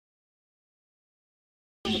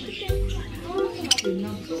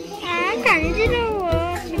아, 간지러워,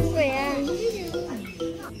 친구야.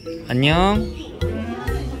 안녕.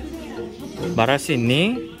 말할 수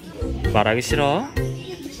있니? 말하기 싫어?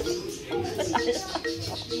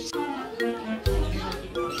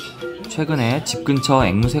 최근에 집 근처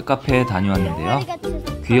앵무새 카페에 다녀왔는데요.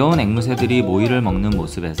 귀여운 앵무새들이 모이를 먹는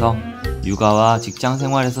모습에서 육아와 직장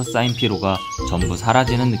생활에서 쌓인 피로가 전부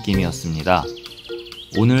사라지는 느낌이었습니다.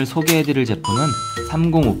 오늘 소개해드릴 제품은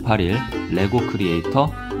 30581 레고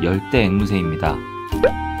크리에이터 열대앵무새입니다.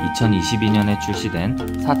 2022년에 출시된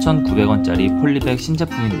 4,900원짜리 폴리백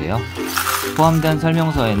신제품인데요. 포함된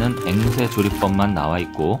설명서에는 앵무새 조리법만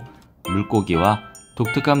나와있고 물고기와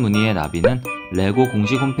독특한 무늬의 나비는 레고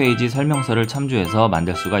공식 홈페이지 설명서를 참조해서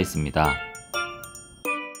만들 수가 있습니다.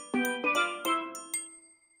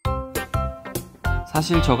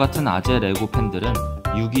 사실 저같은 아재 레고 팬들은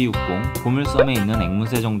 6260 보물섬에 있는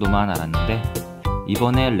앵무새 정도만 알았는데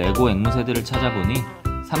이번에 레고 앵무새들을 찾아보니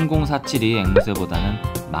 30472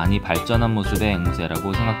 앵무새보다는 많이 발전한 모습의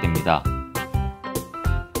앵무새라고 생각됩니다.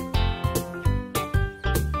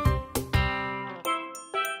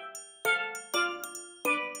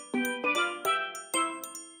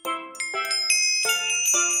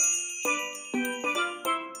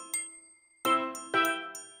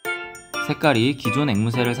 색깔이 기존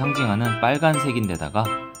앵무새를 상징하는 빨간색인데다가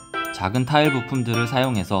작은 타일 부품들을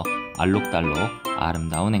사용해서 알록달록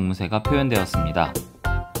아름다운 앵무새가 표현되었습니다.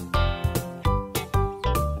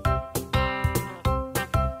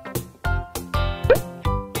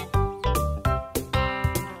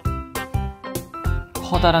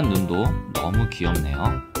 커다란 눈도 너무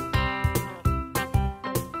귀엽네요.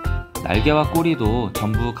 날개와 꼬리도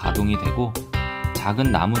전부 가동이 되고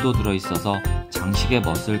작은 나무도 들어있어서 장식의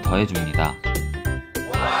멋을 더해줍니다.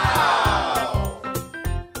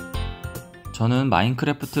 저는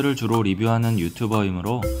마인크래프트를 주로 리뷰하는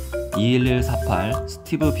유튜버이므로 21148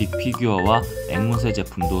 스티브 빅피규어와 앵무새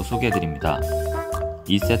제품도 소개해드립니다.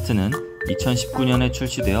 이 세트는 2019년에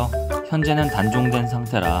출시되어 현재는 단종된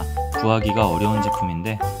상태라 구하기가 어려운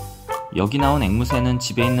제품인데 여기 나온 앵무새는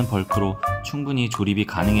집에 있는 벌크로 충분히 조립이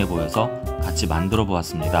가능해 보여서 같이 만들어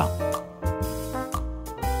보았습니다.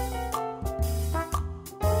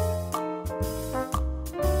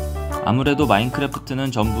 아무래도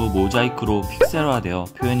마인크래프트는 전부 모자이크로 픽셀화되어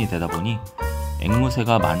표현이 되다 보니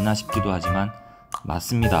앵무새가 맞나 싶기도 하지만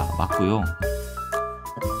맞습니다. 맞고요.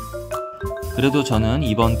 그래도 저는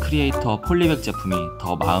이번 크리에이터 폴리백 제품이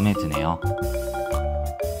더 마음에 드네요.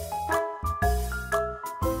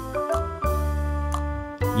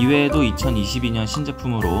 이외에도 2022년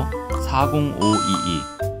신제품으로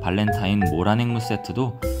 40522 발렌타인 모란앵무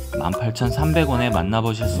세트도 18,300원에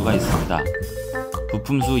만나보실 수가 있습니다.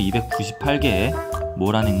 부품수 298개에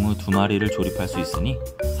모란앵무 2마리를 조립할 수 있으니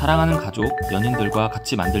사랑하는 가족, 연인들과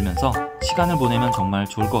같이 만들면서 시간을 보내면 정말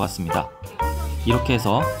좋을 것 같습니다. 이렇게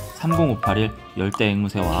해서 30581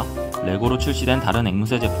 열대앵무새와 레고로 출시된 다른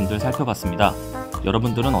앵무새 제품들 살펴봤습니다.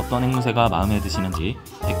 여러분들은 어떤 앵무새가 마음에 드시는지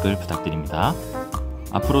댓글 부탁드립니다.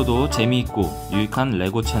 앞으로도 재미있고 유익한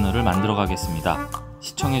레고 채널을 만들어 가겠습니다.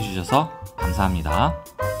 시청해주셔서 감사합니다.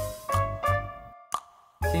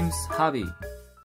 킴스하비